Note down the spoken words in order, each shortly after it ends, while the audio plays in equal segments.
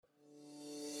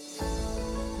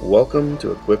Welcome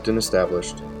to Equipped and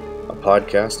Established, a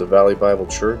podcast of Valley Bible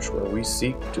Church where we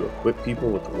seek to equip people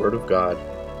with the Word of God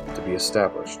to be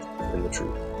established in the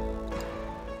truth.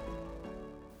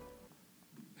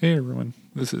 Hey everyone,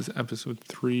 this is episode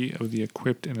 3 of the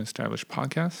Equipped and Established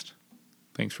podcast.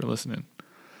 Thanks for listening.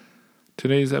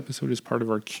 Today's episode is part of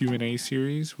our Q&A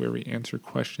series where we answer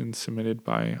questions submitted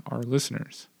by our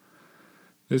listeners.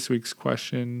 This week's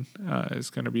question is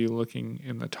going to be looking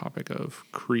in the topic of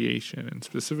creation, and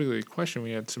specifically the question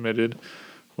we had submitted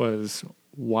was,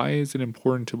 why is it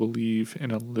important to believe in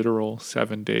a literal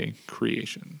 7-day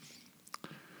creation?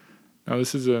 Now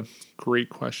this is a great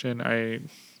question.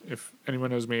 If anyone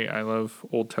knows me, I love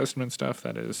Old Testament stuff.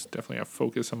 That is definitely a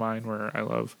focus of mine where I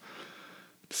love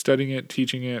studying it,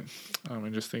 teaching it. I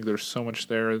just think there's so much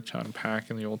there to unpack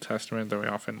in the Old Testament that we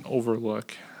often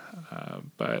overlook.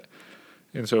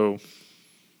 And so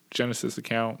Genesis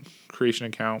account, creation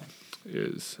account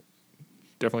is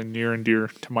definitely near and dear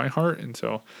to my heart. And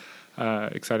so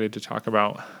excited to talk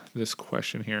about this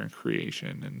question here in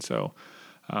creation. And so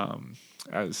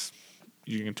as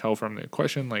you can tell from the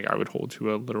question, I would hold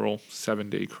to a literal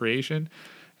 7-day creation.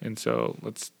 And so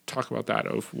let's talk about that,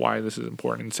 of why this is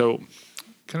important. And so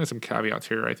kind of some caveats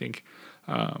here. I think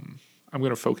I'm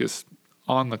going to focus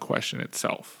on the question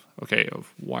itself,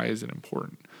 of why is it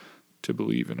important to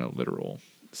believe in a literal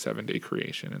 7-day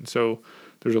creation. And so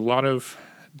there's a lot of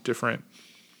different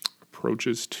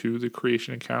approaches to the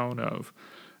creation account of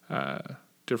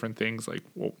different things.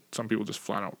 Some people just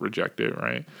flat out reject it,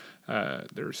 right?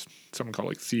 There's something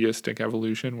called theistic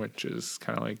evolution, which is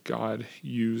kind of like God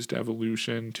used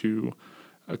evolution to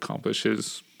accomplish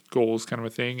his goals, kind of a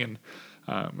thing.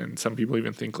 And some people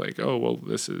even think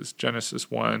this is Genesis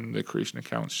 1, the creation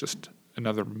account's just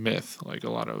another myth. A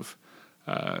lot of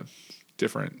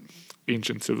different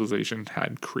ancient civilization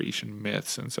had creation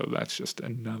myths, and so that's just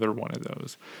another one of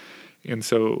those. And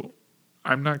so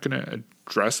I'm not going to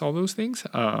address all those things.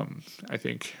 I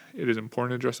think it is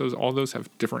important to address those. All those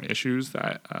have different issues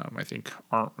that I think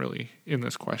aren't really in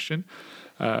this question.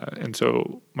 And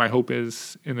so my hope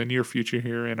is in the near future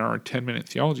here in our 10-minute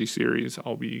theology series,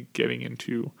 I'll be getting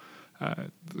into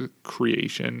the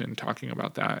creation and talking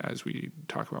about that as we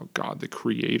talk about God the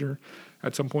Creator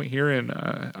at some point here in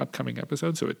upcoming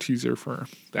episodes. So a teaser for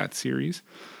that series.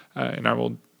 And I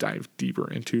will dive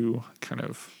deeper into kind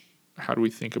of how do we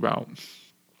think about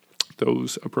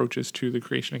those approaches to the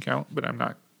creation account, but I'm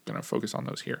not going to focus on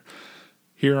those here.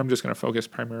 Here I'm just going to focus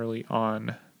primarily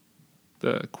on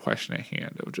the question at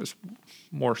hand of just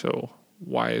more so,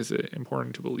 why is it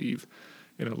important to believe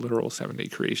in a literal 7-day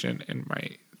creation? And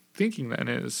my thinking then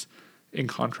is in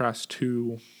contrast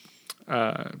to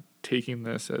taking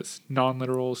this as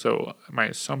non-literal. So my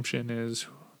assumption is,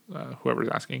 whoever's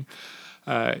asking,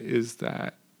 is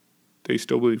that they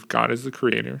still believe God is the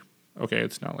creator.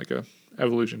 It's not like a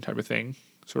evolution type of thing,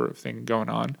 sort of thing going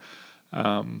on.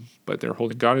 But they're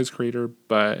holding God as creator,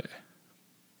 but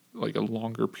a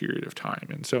longer period of time.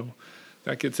 And so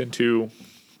that gets into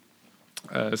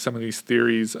some of these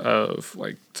theories of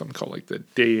something called the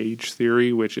day age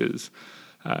theory, which is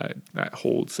that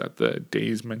holds that the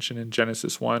days mentioned in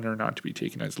Genesis 1 are not to be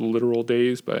taken as literal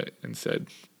days, but instead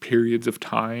periods of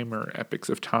time or epochs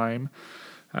of time.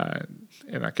 And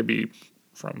that could be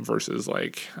from verses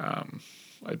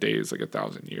a day is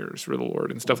 1,000 years for the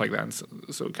Lord and stuff like that. And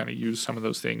so kind of use some of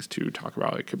those things to talk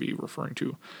about. It could be referring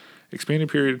to expanded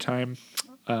period of time,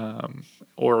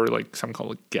 or something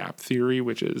called gap theory,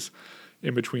 which is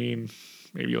in between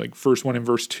maybe verse 1 and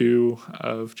verse 2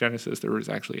 of Genesis, there was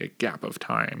actually a gap of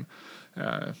time,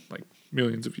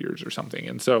 millions of years or something.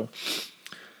 And so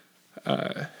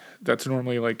that's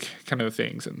normally kind of the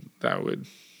things, and that would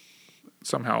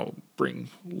somehow bring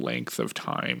length of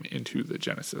time into the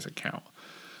Genesis account.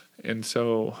 And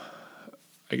so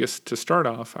I guess to start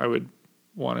off, I would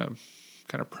want to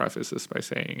kind of preface this by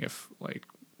saying, if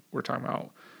we're talking about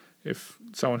if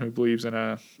someone who believes in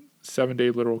a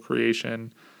 7-day literal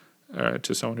creation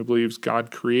to someone who believes God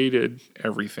created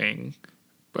everything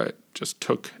but just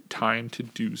took time to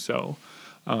do so,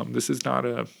 this is not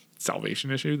a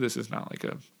salvation issue. This is not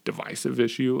a divisive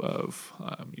issue of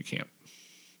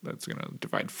that's going to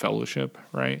divide fellowship,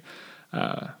 right?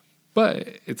 But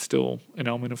it's still an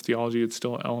element of theology. It's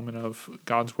still an element of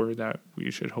God's word that we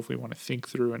should hopefully want to think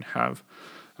through and have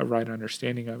a right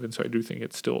understanding of. And so I do think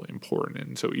it's still important.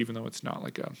 And so even though it's not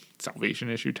a salvation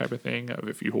issue type of thing, of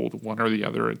if you hold one or the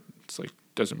other, it's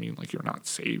doesn't mean you're not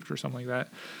saved or something like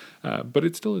that. But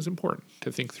it still is important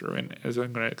to think through. And as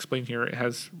I'm going to explain here, it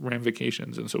has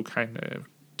ramifications. And so kind of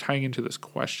tying into this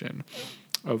question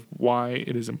of why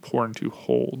it is important to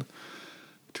hold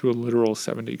to a literal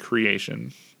 7-day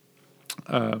creation,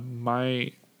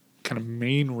 My kind of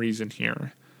main reason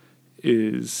here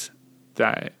is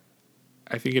that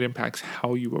I think it impacts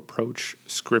how you approach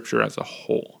Scripture as a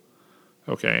whole.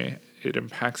 Okay, it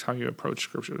impacts how you approach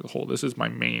Scripture as a whole. This is my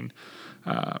main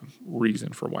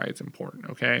reason for why it's important.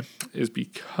 Okay, is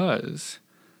because,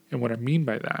 and what I mean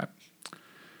by that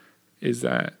is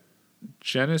that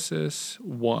Genesis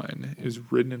 1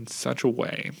 is written in such a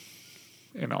way,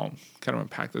 and I'll kind of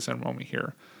unpack this in a moment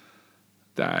here,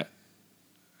 that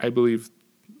I believe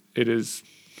it is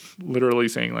literally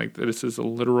saying like this is a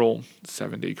literal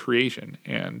 7-day creation,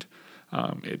 and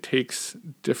it takes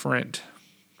different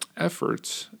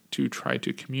efforts to try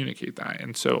to communicate that.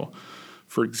 And so,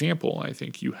 for example, I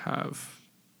think you have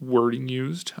wording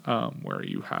used where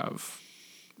you have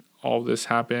all this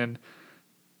happen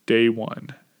day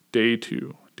 1, day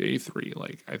 2, day 3.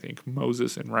 Like, I think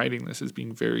Moses in writing this is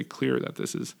being very clear that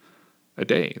this is a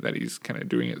day, that he's kind of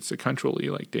doing it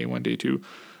sequentially, like day 1, day 2.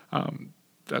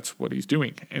 That's what he's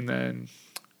doing. And then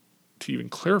to even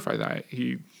clarify that,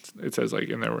 it says like,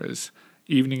 and there was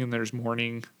evening and there's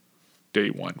morning, day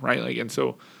 1, right? Like, and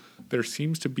so there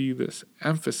seems to be this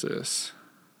emphasis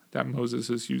that Moses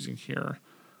is using here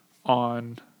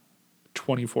on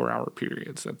 24-hour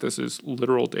periods, that this is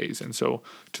literal days. And so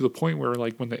to the point where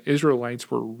like when the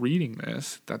Israelites were reading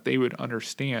this, that they would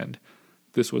understand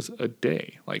this was a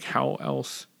day. Like, how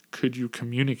else could you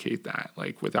communicate that,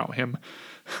 like, without him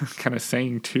kind of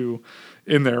saying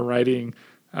in there writing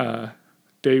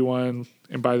day 1,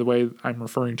 and by the way, I'm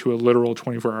referring to a literal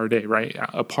 24-hour day, right?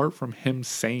 Apart from him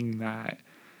saying that,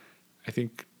 I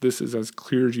think this is as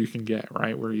clear as you can get,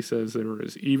 right? Where he says there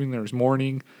was evening, there was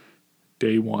morning,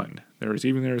 day 1. There was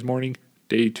evening, there was morning,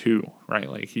 day 2, right?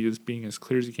 Like, he is being as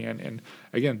clear as he can. And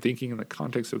again, thinking in the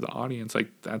context of the audience,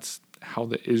 like, that's how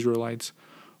the Israelites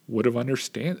would have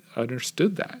understood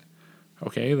that,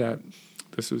 okay? That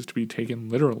this is to be taken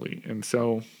literally. And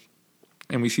so,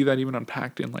 and we see that even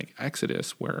unpacked in like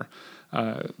Exodus, where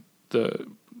the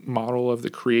model of the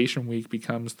creation week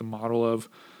becomes the model of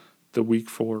the week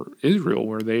for Israel,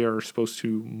 where they are supposed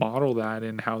to model that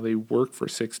in how they work for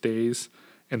 6 days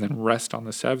and then rest on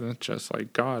the 7th, just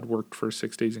like God worked for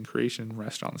 6 days in creation and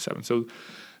rest on the 7th. So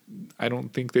I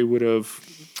don't think they would have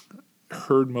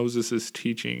heard Moses'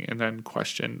 teaching and then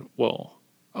questioned, well,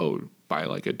 by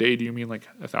like a day, do you mean like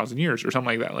 1,000 years or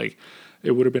something like that? Like,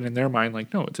 it would have been in their mind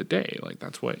like, no, it's a day. Like,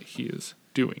 that's what he is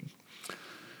doing.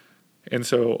 And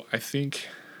so I think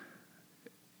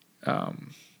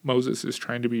Moses is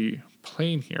trying to be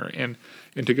plain here. And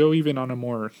to go even on a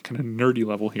more kind of nerdy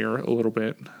level here a little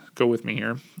bit, go with me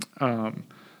here.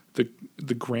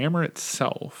 The grammar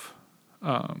itself,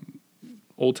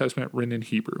 Old Testament written in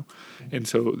Hebrew. And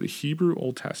so the Hebrew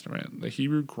Old Testament, the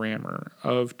Hebrew grammar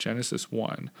of Genesis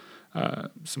 1,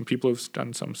 some people have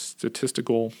done some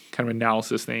statistical kind of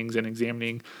analysis things and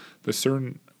examining the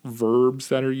certain verbs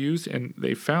that are used, and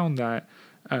they found that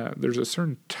there's a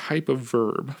certain type of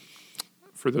verb,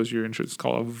 for those of you interested, it's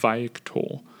called a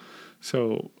vayiktol.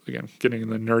 So again, getting in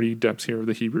the nerdy depths here of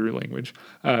the Hebrew language,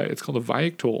 it's called a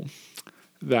vayiktol,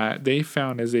 that they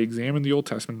found as they examined the Old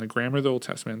Testament, the grammar of the Old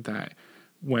Testament, that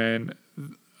when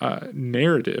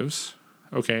narrative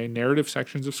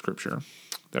sections of Scripture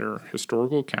that are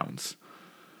historical accounts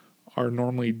are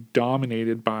normally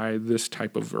dominated by this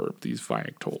type of verb, these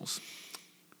vayiktols,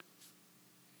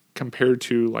 compared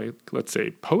to, like, let's say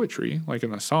poetry, like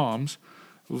in the Psalms,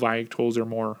 vayiktols are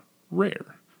more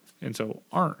rare and so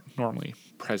aren't normally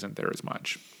present there as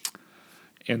much.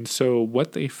 And so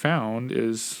what they found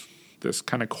is this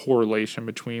kind of correlation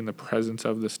between the presence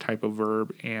of this type of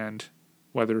verb and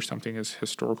whether something is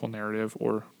historical narrative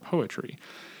or poetry.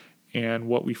 And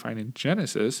what we find in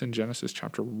Genesis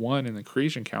chapter 1 in the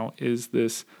creation account, is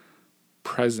this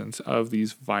presence of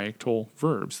these vayiktol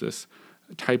verbs, this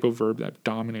type of verb that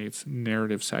dominates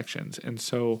narrative sections. And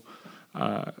so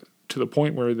to the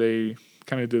point where they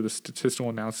kind of did the statistical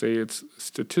analysis, say it's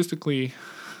statistically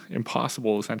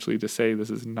impossible essentially to say this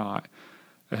is not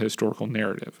a historical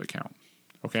narrative account,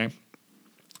 okay?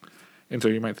 And so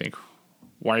you might think,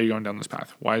 why are you going down this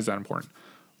path? Why is that important?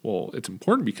 Well, it's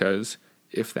important because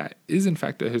if that is in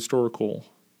fact a historical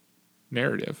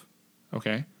narrative,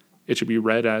 okay, it should be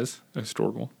read as a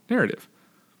historical narrative.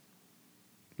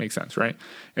 Makes sense, right?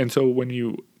 And so when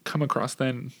you come across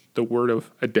then the word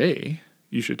of a day,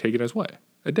 you should take it as what?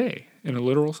 A day, in a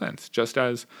literal sense. Just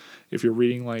as if you're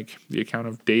reading like the account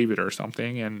of David or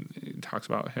something, and it talks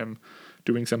about him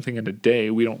doing something in a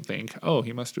day, we don't think, oh,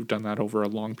 he must have done that over a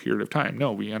long period of time.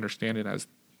 No, we understand it as,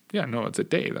 yeah, no, it's a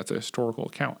day. That's a historical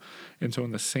account. And so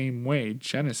in the same way,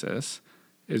 Genesis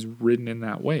is written in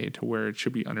that way to where it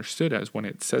should be understood as, when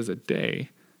it says a day,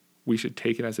 we should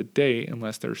take it as a day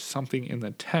unless there's something in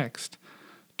the text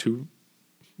to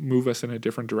move us in a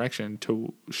different direction,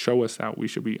 to show us that we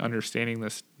should be understanding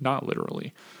this not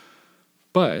literally.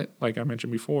 But like I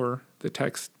mentioned before, the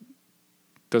text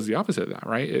does the opposite of that,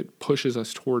 right? It pushes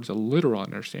us towards a literal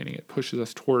understanding. It pushes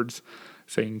us towards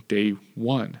saying day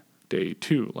 1, day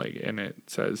 2, and it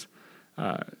says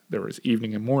there was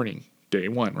evening and morning, day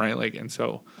 1, right? And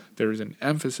so there's an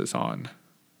emphasis on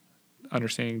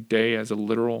understanding day as a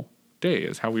literal day,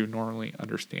 is how we would normally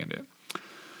understand it.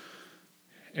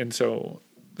 And so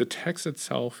the text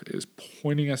itself is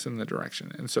pointing us in the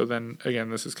direction. And so then, again,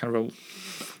 this is kind of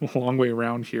a long way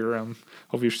around here.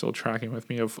 Hope you're still tracking with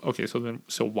me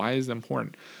so why is it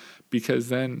important? Because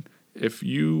then if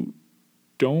you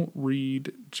don't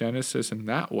read Genesis in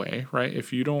that way, right?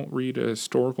 If you don't read a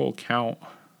historical account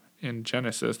in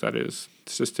Genesis that is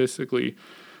statistically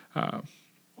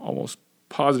almost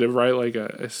positive, right? Like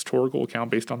a historical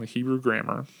account based on the Hebrew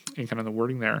grammar and kind of the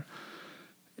wording there.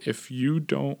 If you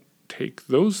don't take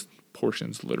those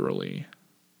portions literally,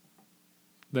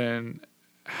 then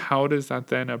how does that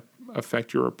then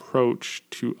affect your approach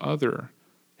to other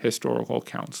historical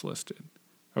accounts listed?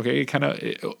 Okay,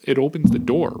 it opens the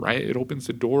door, right? It opens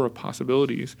the door of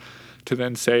possibilities to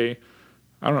then say,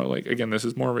 I don't know, again, this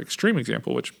is more of an extreme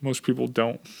example, which most people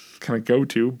don't kind of go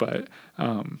to, but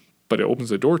it opens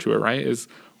the door to it, right? Is,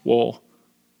 well,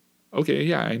 okay,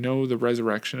 yeah, I know the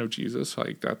resurrection of Jesus,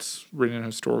 that's written in a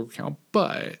historical account,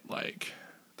 but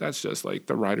that's just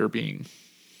the writer being,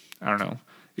 I don't know,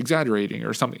 exaggerating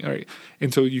or something, right?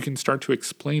 And so you can start to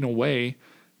explain away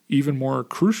even more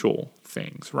crucial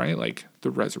things, right? Like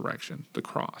the resurrection, the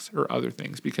cross, or other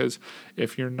things, because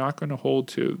if you're not going to hold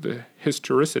to the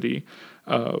historicity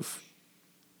of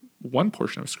one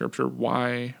portion of Scripture,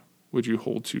 why would you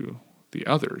hold to the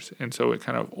others? And so it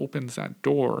kind of opens that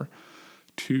door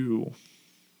to,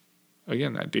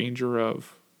 again, that danger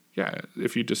of,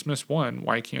 if you dismiss one,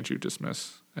 why can't you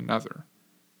dismiss another?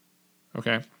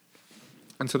 Okay?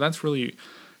 And so that's really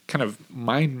kind of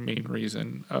my main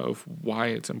reason of why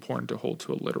it's important to hold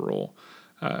to a literal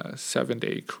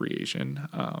 7-day creation,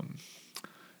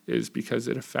 is because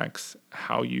it affects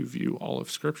how you view all of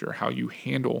Scripture, how you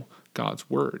handle God's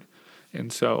Word.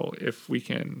 And so if we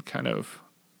can kind of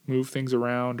move things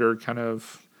around or kind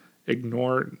of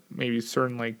ignore maybe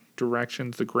certain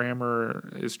directions the grammar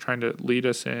is trying to lead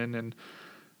us in, and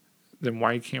then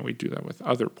why can't we do that with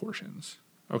other portions?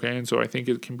 Okay, and so I think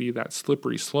it can be that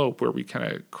slippery slope where we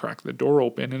kind of crack the door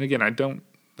open. And again,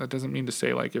 that doesn't mean to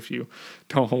say if you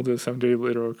don't hold to the 7-day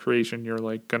literal creation,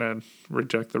 you're gonna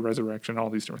reject the resurrection, all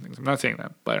these different things. I'm not saying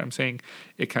that, but I'm saying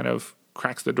it kind of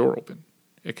cracks the door open.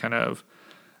 It kind of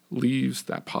leaves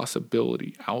that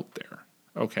possibility out there,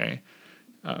 okay?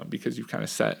 Because you've kind of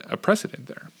set a precedent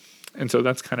there. And so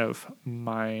that's kind of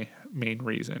my main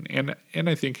reason. And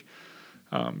I think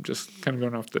just kind of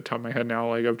going off the top of my head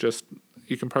now,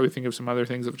 you can probably think of some other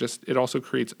things of just, it also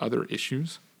creates other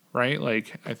issues, right?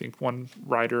 I think one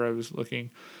writer I was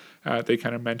looking at, they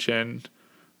kind of mentioned,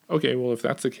 okay, well, if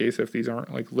that's the case, if these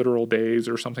aren't literal days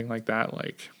or something like that,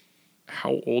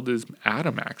 how old is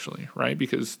Adam actually, right?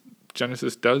 Because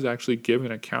Genesis does actually give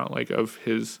an account of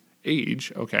his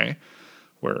age, okay?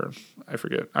 Where I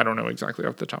forget, I don't know exactly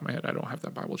off the top of my head. I don't have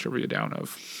that Bible trivia down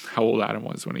of how old Adam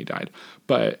was when he died.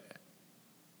 But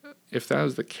if that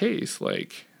was the case,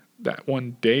 that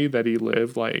one day that he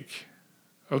lived,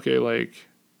 okay,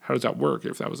 how does that work?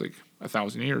 If that was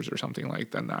 1,000 years or something,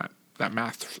 then that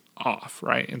math's off,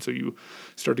 right? And so you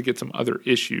start to get some other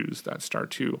issues that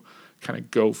start to kind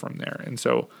of go from there. And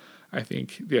so I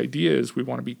think the idea is we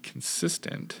want to be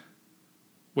consistent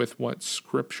with what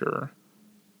Scripture,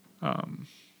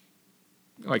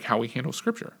 how we handle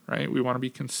Scripture, right? We want to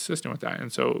be consistent with that.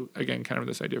 And so, again, kind of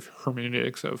this idea of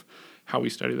hermeneutics of how we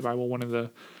study the Bible. One of the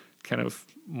kind of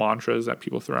mantras that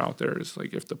people throw out there is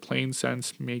if the plain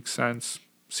sense makes sense,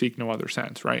 seek no other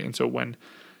sense, right? And so when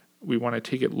we want to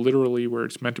take it literally where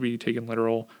it's meant to be taken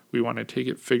literal, we want to take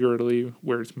it figuratively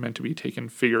where it's meant to be taken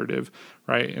figurative,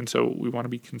 right? And so we want to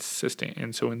be consistent.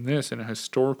 And so in a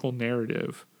historical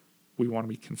narrative, we want to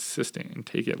be consistent and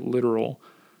take it literal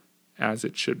as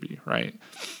it should be, right?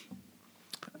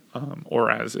 Or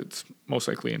as it's most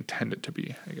likely intended to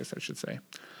be, I guess I should say.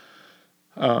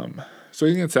 So I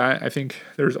think it's that. I think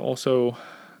there's also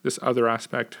this other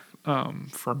aspect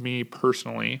for me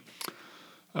personally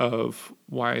of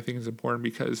why I think it's important,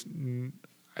 because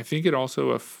I think it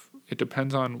also, it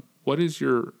depends on what is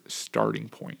your starting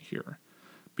point here.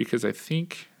 Because I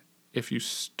think if you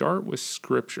start with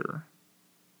Scripture,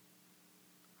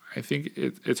 I think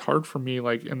it's hard for me,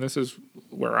 and this is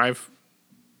where I've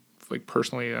like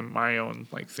personally in my own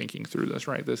like thinking through this,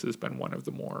 right, this has been one of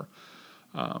the more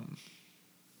kind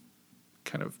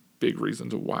of big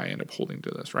reasons of why I end up holding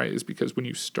to this, right, is because when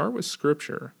you start with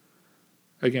Scripture,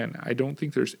 again, I don't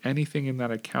think there's anything in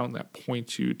that account that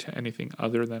points you to anything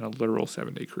other than a literal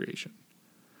 7-day creation.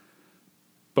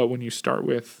 But when you start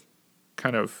with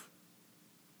kind of,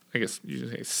 I guess you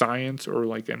should say science, or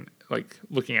like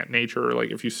looking at nature, or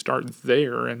like if you start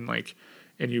there and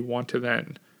you want to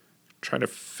then try to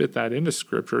fit that into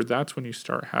Scripture, that's when you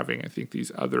start having, I think,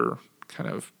 these other kind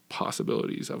of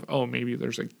possibilities of, oh, maybe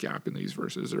there's a gap in these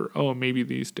verses, or, oh, maybe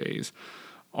these days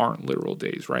aren't literal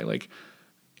days, right? Like,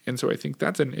 and so I think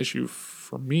that's an issue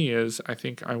for me, is I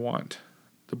think I want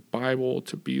the Bible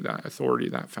to be that authority,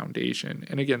 that foundation.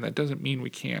 And again, that doesn't mean we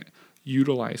can't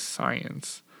utilize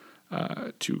science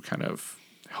to kind of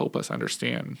help us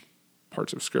understand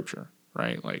parts of Scripture,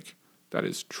 right? Like, that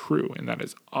is true, and that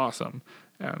is awesome.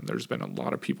 And there's been a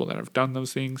lot of people that have done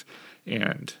those things,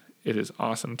 and it is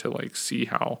awesome to like see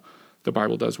how the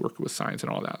Bible does work with science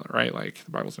and all that, right? Like,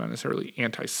 the Bible's not necessarily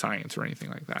anti-science or anything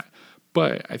like that.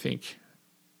 But I think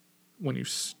when you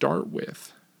start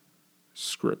with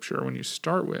Scripture, when you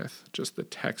start with just the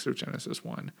text of Genesis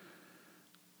 1,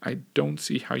 I don't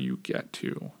see how you get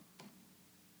to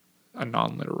a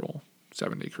non-literal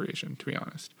 7-day creation, to be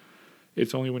honest.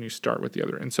 It's only when you start with the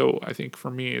other. And so I think for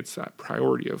me, it's that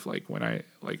priority of like, when I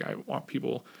want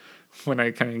people, when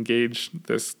I kind of engage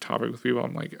this topic with people,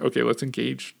 I'm like, okay, let's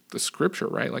engage the Scripture,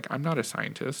 right? Like, I'm not a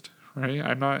scientist, right?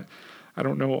 I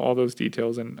don't know all those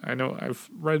details. And I know I've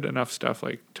read enough stuff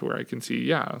like to where I can see,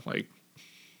 yeah, like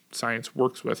science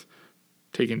works with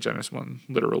taking Genesis 1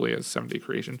 literally as 7-day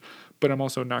creation, but I'm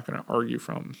also not going to argue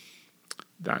from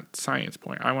that science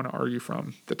point. I want to argue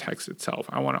from the text itself.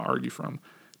 I want to argue from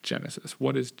Genesis.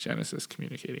 What is Genesis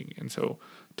communicating? And so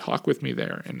talk with me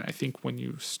there. And I think when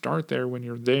you start there, when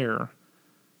you're there,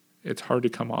 it's hard to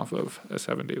come off of a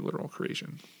 7-day literal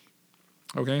creation.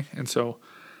 Okay? And so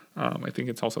I think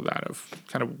it's also that of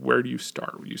kind of, where do you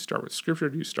start? Do you start with Scripture?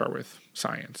 Do you start with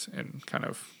science? And kind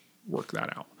of work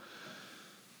that out.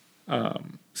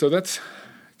 So that's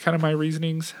kind of my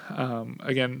reasonings.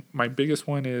 Again, my biggest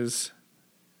one is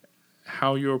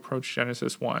how you approach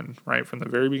Genesis 1, right, from the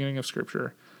very beginning of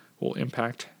Scripture, will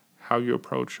impact how you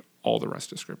approach all the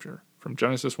rest of Scripture. From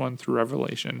Genesis 1 through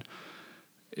Revelation,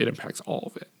 it impacts all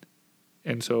of it.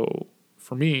 And so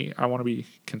for me, I want to be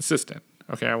consistent.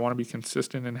 Okay, I want to be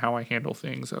consistent in how I handle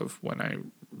things. Of when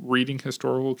I'm reading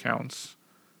historical accounts,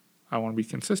 I want to be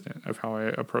consistent of how I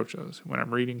approach those. When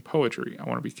I'm reading poetry, I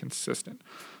want to be consistent.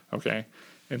 Okay,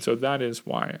 and so that is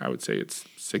why I would say it's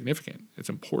significant. It's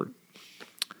important.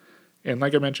 And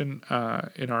like I mentioned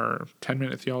in our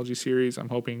 10-minute theology series, I'm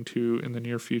hoping to, in the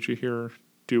near future here,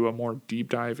 do a more deep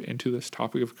dive into this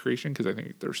topic of creation, because I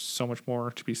think there's so much more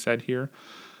to be said here,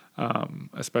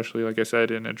 especially, like I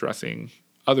said, in addressing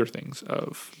other things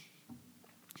of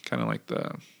kind of like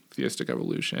the theistic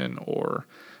evolution, or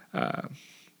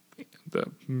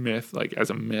the myth, like as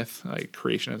a myth, like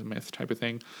creation as a myth type of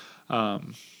thing.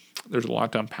 There's a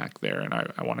lot to unpack there, and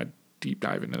I want to deep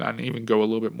dive into that, and even go a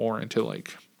little bit more into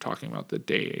like talking about the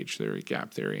day-age theory,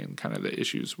 gap theory, and kind of the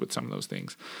issues with some of those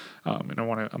things. And I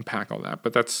want to unpack all that,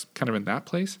 but that's kind of in that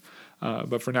place.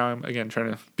 But for now, I'm, again,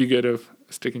 trying to be good of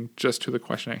sticking just to the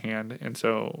question at hand. And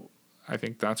so I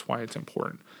think that's why it's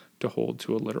important to hold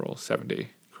to a literal 7-day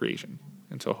creation.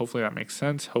 And so hopefully that makes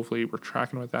sense. Hopefully we're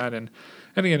tracking with that. And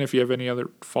again, if you have any other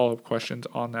follow-up questions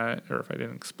on that, or if I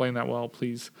didn't explain that well,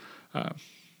 please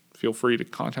feel free to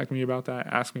contact me about that,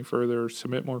 ask me further,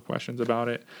 submit more questions about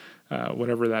it,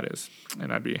 whatever that is.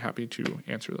 And I'd be happy to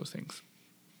answer those things.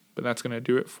 But that's going to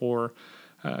do it for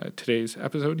today's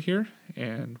episode here,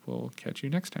 and we'll catch you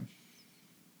next time.